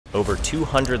Over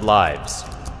 200 lives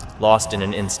lost in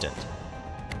an instant.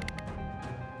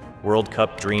 World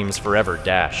Cup dreams forever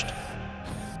dashed.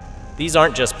 These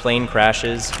aren't just plane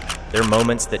crashes, they're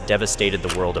moments that devastated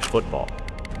the world of football.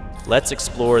 Let's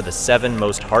explore the 7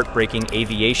 most heartbreaking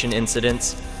aviation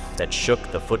incidents that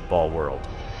shook the football world.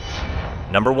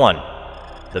 Number 1.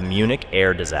 The Munich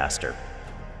Air Disaster.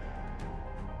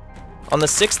 On the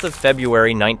 6th of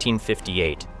February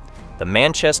 1958, the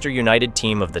Manchester United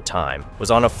team of the time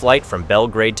was on a flight from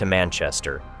Belgrade to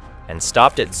Manchester and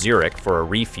stopped at Zurich for a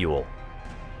refuel.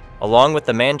 Along with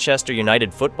the Manchester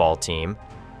United football team,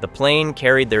 the plane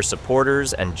carried their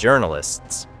supporters and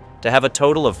journalists to have a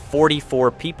total of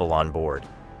 44 people on board.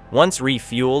 Once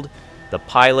refueled, the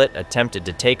pilot attempted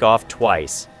to take off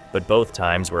twice, but both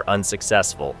times were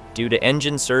unsuccessful due to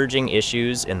engine surging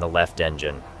issues in the left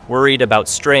engine. Worried about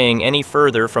straying any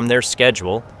further from their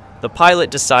schedule, the pilot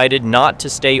decided not to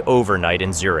stay overnight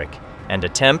in Zurich and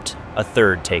attempt a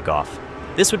third takeoff.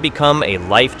 This would become a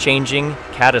life-changing,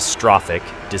 catastrophic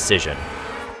decision.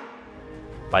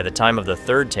 By the time of the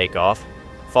third takeoff,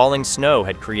 falling snow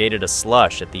had created a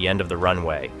slush at the end of the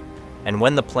runway, and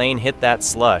when the plane hit that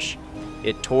slush,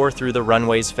 it tore through the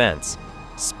runway's fence,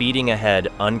 speeding ahead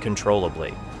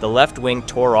uncontrollably. The left wing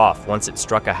tore off once it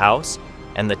struck a house,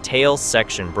 and the tail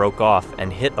section broke off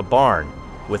and hit a barn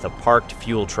with a parked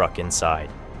fuel truck inside.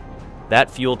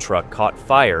 That fuel truck caught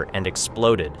fire and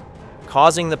exploded,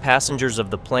 causing the passengers of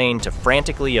the plane to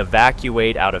frantically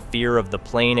evacuate out of fear of the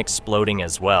plane exploding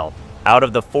as well. Out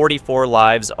of the 44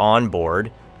 lives on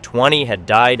board, 20 had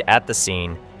died at the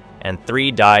scene, and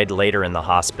 3 died later in the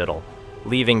hospital,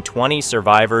 leaving 20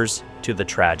 survivors to the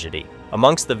tragedy.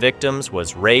 Amongst the victims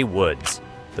was Ray Woods,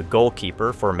 the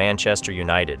goalkeeper for Manchester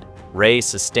United. Ray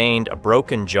sustained a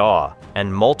broken jaw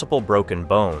and multiple broken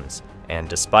bones, and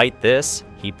despite this,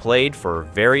 he played for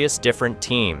various different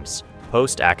teams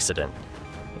post-accident,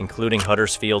 including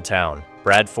Huddersfield Town,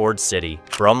 Bradford City,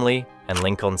 Bromley, and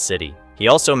Lincoln City. He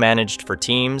also managed for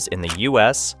teams in the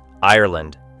US,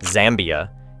 Ireland, Zambia,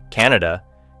 Canada,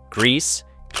 Greece,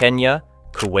 Kenya,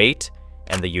 Kuwait,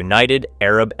 and the United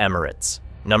Arab Emirates.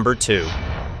 Number 2.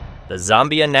 The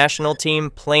Zambia national team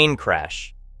plane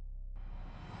crash.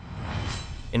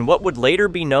 In what would later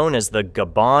be known as the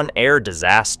Gabon Air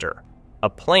Disaster, a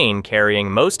plane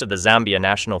carrying most of the Zambia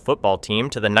national football team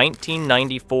to the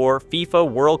 1994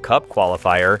 FIFA World Cup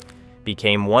qualifier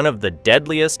became one of the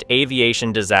deadliest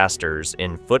aviation disasters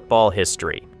in football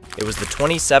history. It was the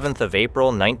 27th of April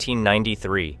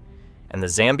 1993, and the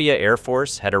Zambia Air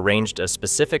Force had arranged a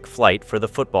specific flight for the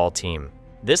football team.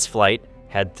 This flight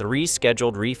had 3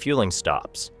 scheduled refueling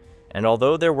stops, and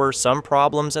although there were some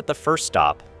problems at the first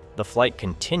stop, the flight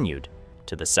continued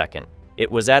to the second. It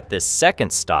was at this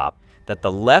second stop that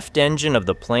the left engine of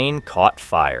the plane caught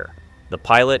fire. The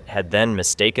pilot had then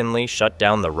mistakenly shut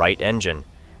down the right engine,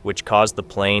 which caused the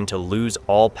plane to lose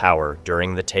all power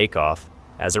during the takeoff.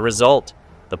 As a result,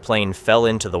 the plane fell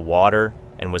into the water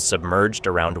and was submerged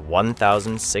around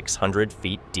 1,600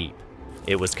 feet deep.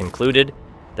 It was concluded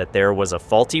that there was a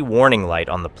faulty warning light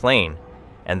on the plane,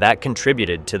 and that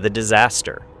contributed to the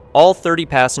disaster. All 30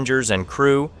 passengers and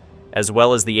crew, as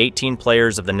well as the 18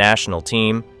 players of the national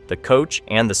team, the coach,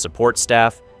 and the support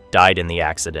staff, died in the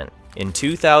accident. In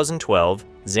 2012,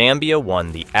 Zambia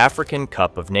won the African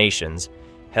Cup of Nations,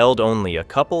 held only a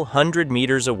couple hundred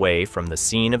meters away from the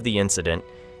scene of the incident,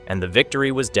 and the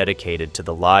victory was dedicated to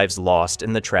the lives lost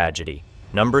in the tragedy.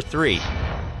 Number 3.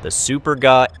 The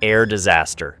Superga Air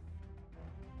Disaster.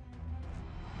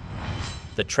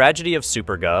 The tragedy of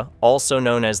Superga, also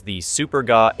known as the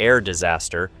Superga Air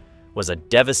Disaster, was a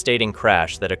devastating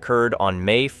crash that occurred on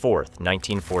May 4,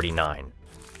 1949.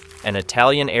 An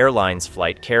Italian Airlines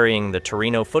flight carrying the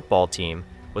Torino football team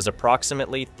was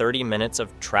approximately 30 minutes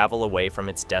of travel away from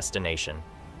its destination,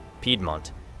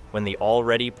 Piedmont, when the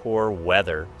already poor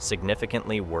weather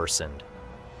significantly worsened.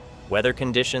 Weather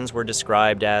conditions were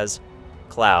described as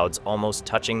clouds almost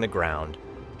touching the ground,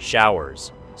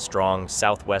 showers, strong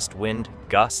southwest wind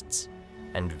gusts,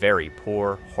 and very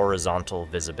poor horizontal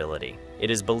visibility. It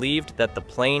is believed that the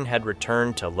plane had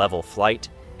returned to level flight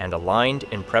and aligned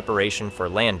in preparation for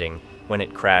landing when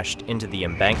it crashed into the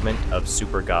embankment of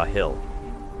Superga Hill.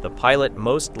 The pilot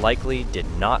most likely did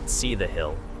not see the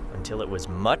hill until it was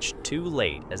much too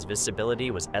late, as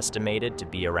visibility was estimated to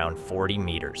be around 40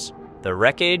 meters. The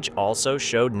wreckage also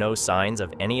showed no signs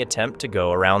of any attempt to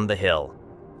go around the hill.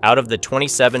 Out of the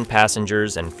 27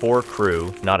 passengers and 4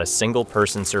 crew, not a single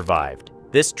person survived.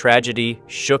 This tragedy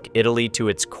shook Italy to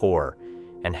its core,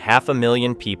 and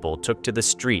 500,000 people took to the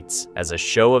streets as a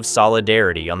show of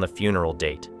solidarity on the funeral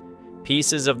date.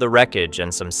 Pieces of the wreckage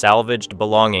and some salvaged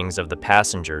belongings of the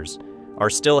passengers are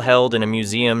still held in a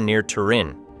museum near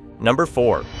Turin. Number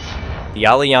 4. The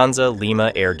Alianza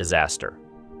Lima Air Disaster.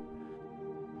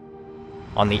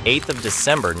 On the 8th of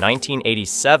December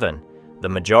 1987, the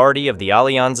majority of the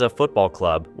Alianza Football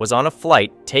Club was on a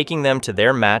flight taking them to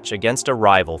their match against a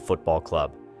rival football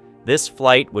club. This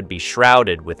flight would be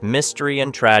shrouded with mystery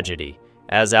and tragedy,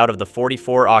 as out of the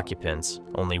 44 occupants,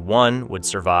 only one would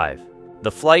survive.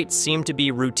 The flight seemed to be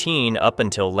routine up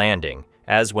until landing,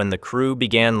 as when the crew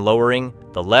began lowering,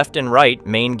 the left and right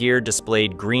main gear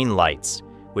displayed green lights,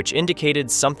 which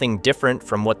indicated something different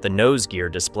from what the nose gear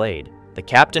displayed. The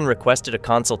captain requested a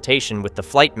consultation with the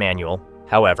flight manual.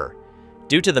 However,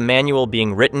 due to the manual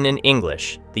being written in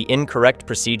English, the incorrect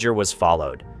procedure was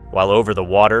followed. While over the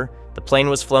water, the plane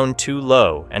was flown too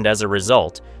low, and as a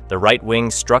result, the right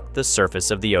wing struck the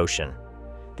surface of the ocean.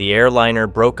 The airliner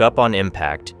broke up on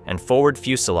impact, and forward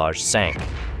fuselage sank.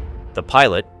 The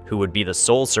pilot, who would be the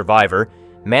sole survivor,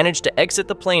 managed to exit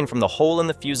the plane from the hole in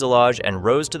the fuselage and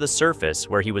rose to the surface,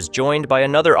 where he was joined by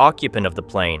another occupant of the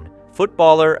plane,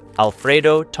 footballer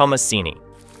Alfredo Tomasini.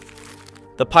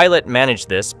 The pilot managed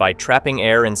this by trapping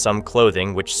air in some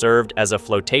clothing which served as a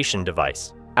flotation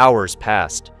device. Hours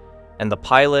passed, and the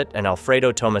pilot and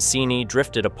Alfredo Tomasini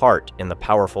drifted apart in the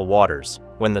powerful waters.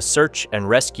 When the search and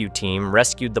rescue team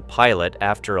rescued the pilot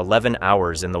after 11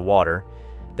 hours in the water,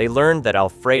 they learned that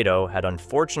Alfredo had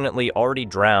unfortunately already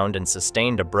drowned and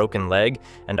sustained a broken leg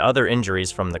and other injuries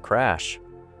from the crash.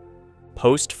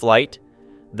 Post-flight,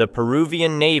 the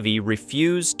Peruvian Navy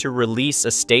refused to release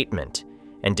a statement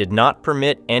and did not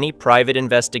permit any private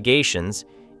investigations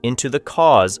into the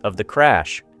cause of the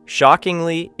crash.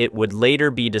 Shockingly, it would later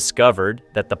be discovered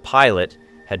that the pilot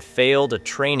had failed a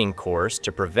training course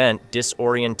to prevent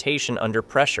disorientation under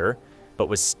pressure, but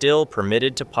was still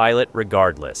permitted to pilot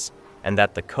regardless, and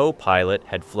that the co-pilot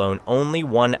had flown only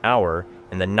 1 hour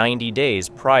in the 90 days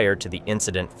prior to the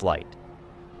incident flight.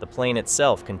 The plane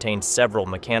itself contained several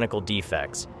mechanical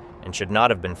defects and should not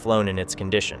have been flown in its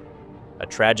condition. A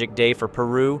tragic day for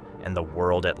Peru and the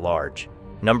world at large.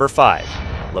 Number 5.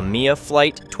 LaMia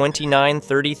Flight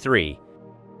 2933.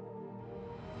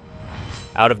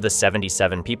 Out of the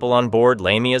 77 people on board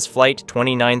LaMia's Flight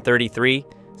 2933,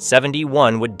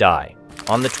 71 would die.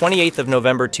 On the 28th of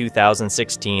November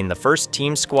 2016, the first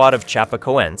team squad of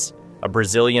Chapecoense, a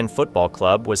Brazilian football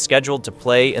club, was scheduled to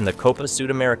play in the Copa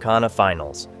Sudamericana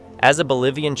finals. As a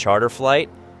Bolivian charter flight,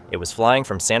 it was flying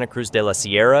from Santa Cruz de la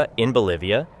Sierra in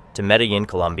Bolivia to Medellin,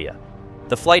 Colombia.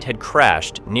 The flight had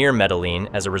crashed near Medellin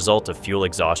as a result of fuel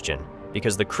exhaustion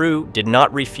because the crew did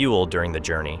not refuel during the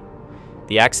journey.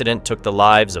 The accident took the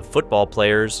lives of football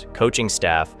players, coaching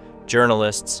staff,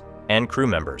 journalists, and crew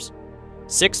members.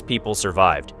 6 people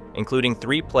survived, including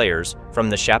 3 players from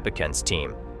the Chapecoense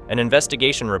team. An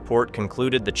investigation report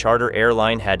concluded the charter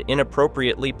airline had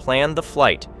inappropriately planned the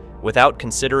flight without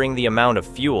considering the amount of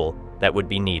fuel that would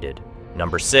be needed.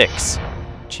 Number 6.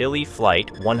 Chile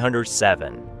Flight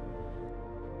 107.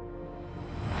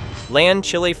 Land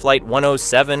Chile Flight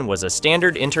 107 was a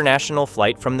standard international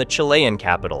flight from the Chilean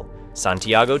capital,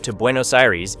 Santiago, to Buenos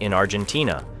Aires in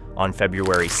Argentina. On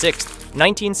February 6,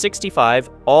 1965,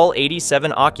 all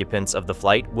 87 occupants of the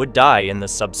flight would die in the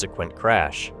subsequent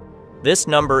crash. This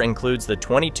number includes the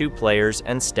 22 players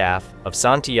and staff of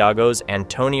Santiago's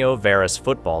Antonio Veras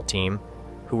football team,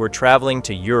 who were traveling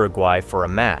to Uruguay for a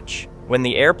match. When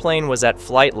the airplane was at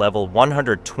flight level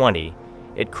 120,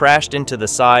 it crashed into the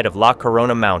side of La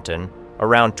Corona Mountain,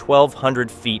 around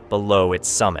 1,200 feet below its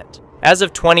summit. As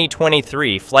of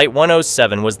 2023, Flight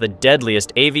 107 was the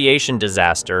deadliest aviation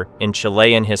disaster in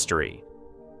Chilean history.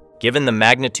 Given the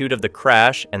magnitude of the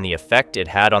crash and the effect it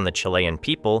had on the Chilean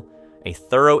people, a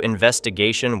thorough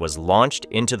investigation was launched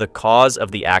into the cause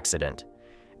of the accident.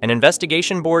 An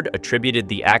investigation board attributed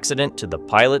the accident to the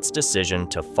pilot's decision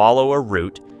to follow a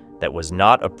route that was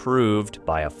not approved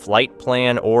by a flight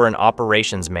plan or an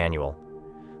operations manual.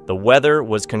 The weather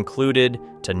was concluded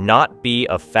to not be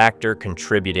a factor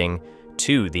contributing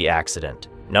to the accident.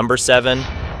 Number 7.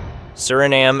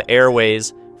 Suriname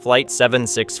Airways Flight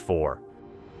 764.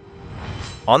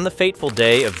 On the fateful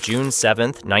day of June 7,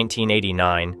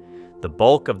 1989, the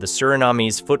bulk of the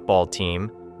Surinamese football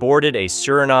team boarded a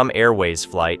Suriname Airways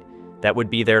flight that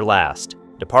would be their last,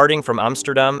 departing from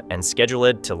Amsterdam and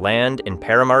scheduled to land in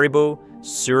Paramaribo,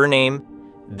 Suriname.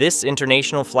 This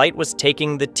international flight was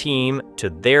taking the team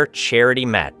to their charity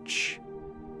match.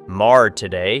 Marred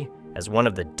today as one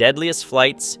of the deadliest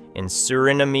flights in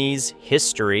Surinamese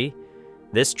history,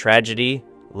 this tragedy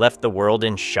left the world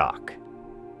in shock.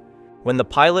 When the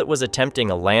pilot was attempting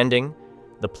a landing,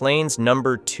 the plane's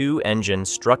number 2 engine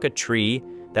struck a tree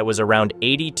that was around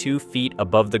 82 feet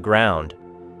above the ground.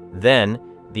 Then,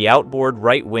 The outboard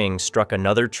right wing struck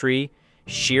another tree,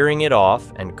 shearing it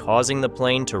off and causing the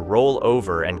plane to roll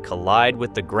over and collide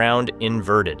with the ground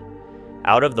inverted.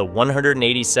 Out of the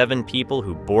 187 people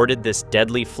who boarded this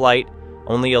deadly flight,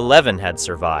 only 11 had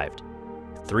survived.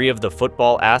 3 of the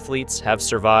football athletes have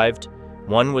survived.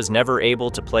 1 was never able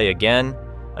to play again,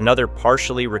 another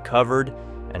partially recovered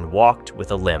and walked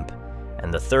with a limp,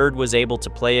 and the 3rd was able to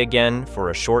play again for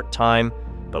a short time,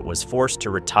 but was forced to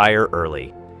retire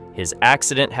early, his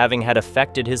accident having had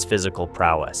affected his physical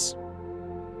prowess.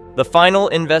 The final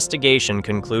investigation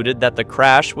concluded that the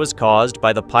crash was caused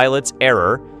by the pilot's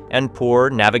error and poor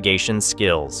navigation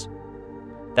skills.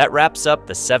 That wraps up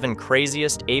the 7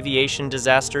 craziest aviation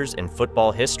disasters in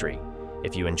football history.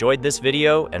 If you enjoyed this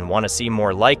video and want to see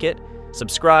more like it,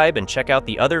 subscribe and check out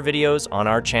the other videos on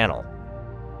our channel.